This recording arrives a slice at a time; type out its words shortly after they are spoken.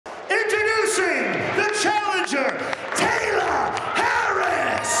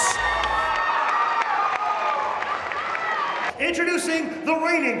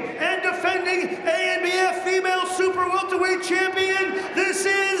reigning and defending AFLW female super welterweight champion, this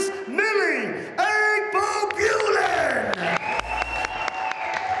is Milli Agboegbulen.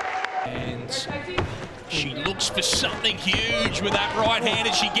 And she looks for something huge with that right hand,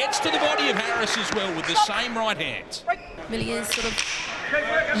 and she gets to the body of Harris as well with the same right hand. Milli is sort of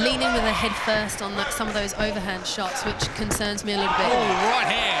leaning with her head first on some of those overhand shots, which concerns me a little bit. Oh, right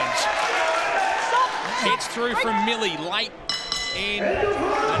hand. Gets through from Milli late in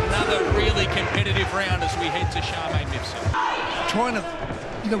another really competitive round as we head to Charmaine Mipson. Trying to,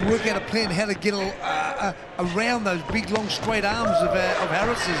 work out a plan how to get around those big, long, straight arms of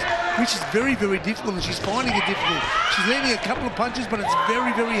Harris's, which is very, very difficult, and she's finding it difficult. She's landing a couple of punches, but it's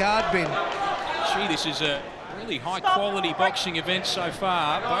very, very hard, Ben. Gee, this is a really high-quality boxing event so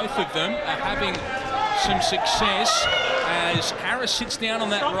far. Both of them are having some success as Harris sits down on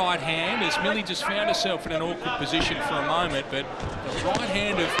that right hand, as Milli just found herself in an awkward position for a moment, but the right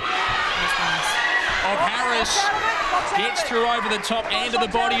hand of Harris gets through over the top and to the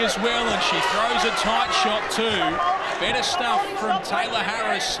body as well, and she throws a tight shot too. Better stuff from Tayla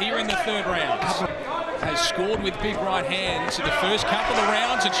Harris here in the third round. Has scored with big right hands in the first couple of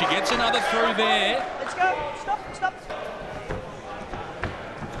rounds, and she gets another through there. Let's go. Stop.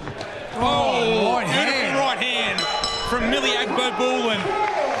 Oh, beautiful right hand from Milli Agboegbulen.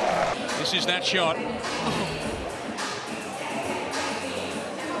 This is that shot.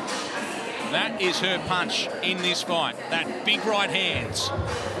 That is her punch in this fight. That big right hand.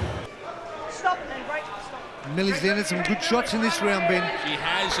 Stop and then break. Milli's landed some good shots in this round, Ben. She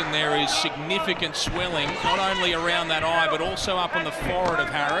has, and there is significant swelling, not only around that eye, but also up on the forehead of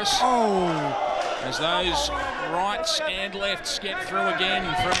Harris. Oh! As those rights and lefts get through again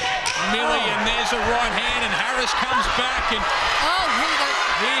from Milli, and there's a right hand, and Harris comes back, and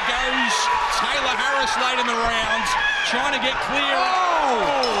here goes Tayla Harris late in the round, trying to get clear.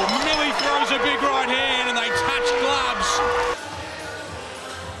 Oh! Milli throws a big right hand, and they touch gloves.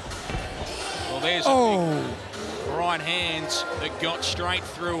 Well, there's a big right hand that got straight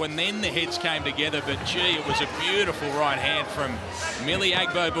through, and then the heads came together, but gee, it was a beautiful right hand from Milli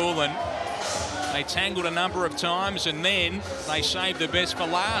Agboegbulen. They tangled a number of times, and then they saved the best for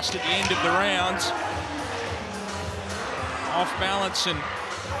last at the end of the round. Off balance and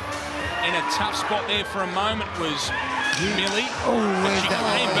in a tough spot there for a moment was Milli, but she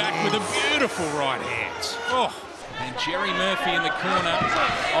came back with a beautiful right hand. Oh. And Jerry Murphy in the corner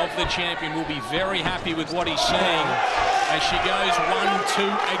of the champion will be very happy with what he's seeing as she goes 1-2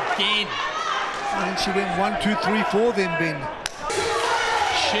 again. And she went 1, 2, 3, 4 then, Ben.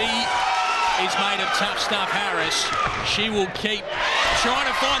 She is made of tough stuff, Harris. She will keep trying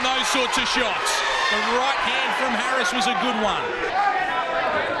to find those sorts of shots. The right hand from Harris was a good one.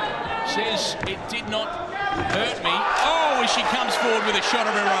 Says it did not hurt me. Oh, as she comes forward with a shot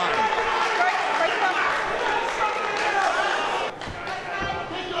of her own.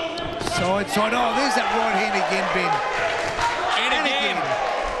 Side. Oh, there's that right hand again, Ben. And again.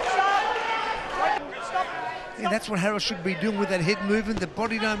 Yeah, that's what Harris should be doing with that head movement. The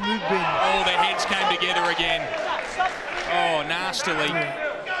body don't move, Ben. Oh, the heads came together again. Oh, nastily.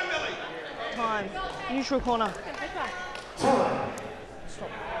 Time. Neutral corner.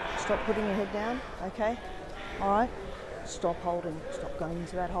 Stop putting your head down, okay? All right? Stop holding. Stop going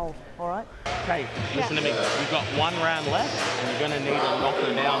into that hole, all right? Okay, listen to me. We've got one round left, and you're going to need to knock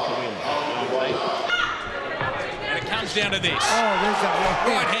her down to win. And it comes down to this. Oh, there's that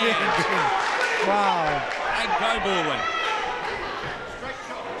right hand. Wow. Agboegbulen.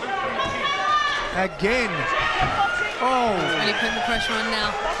 Again. Oh. Really putting the pressure on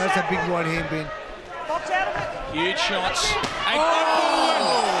now. That's a big right hand, Ben. Box out of it. Huge shots.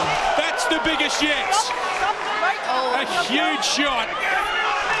 Agboegbulen. That's the biggest yet. A huge shot.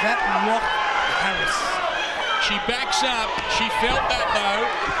 That rocked Harris. She backs up. She felt that though.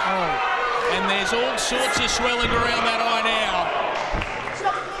 Oh. And there's all sorts of swelling around that eye now.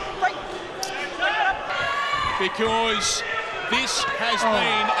 Because this has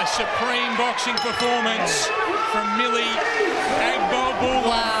been a supreme boxing performance from Milli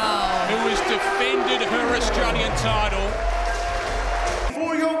Agboegbulen, who has defended her Australian title.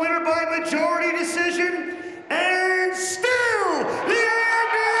 For your winner by majority decision, and still the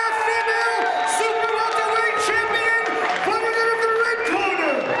AFLW female super welterweight champion, coming out of the red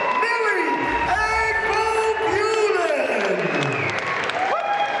corner, Milli Agboegbulen.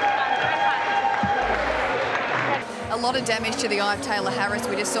 A lot of damage to the eye of Tayla Harris.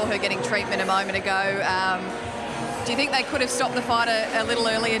 We just saw her getting treatment a moment ago. Do you think they could have stopped the fight a little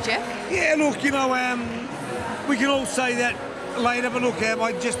earlier, Jeff? Yeah, look, we can all say that later, but look,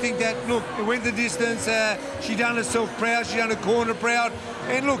 I just think that, look, it went the distance. She done herself proud. She done her corner proud.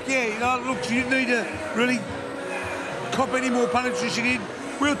 And look, yeah, you know, look, she didn't need to really cop any more punishment than she did.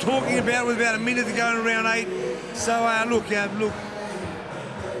 We were talking about it with about a minute to go in round 8. So, look,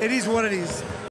 it is what it is.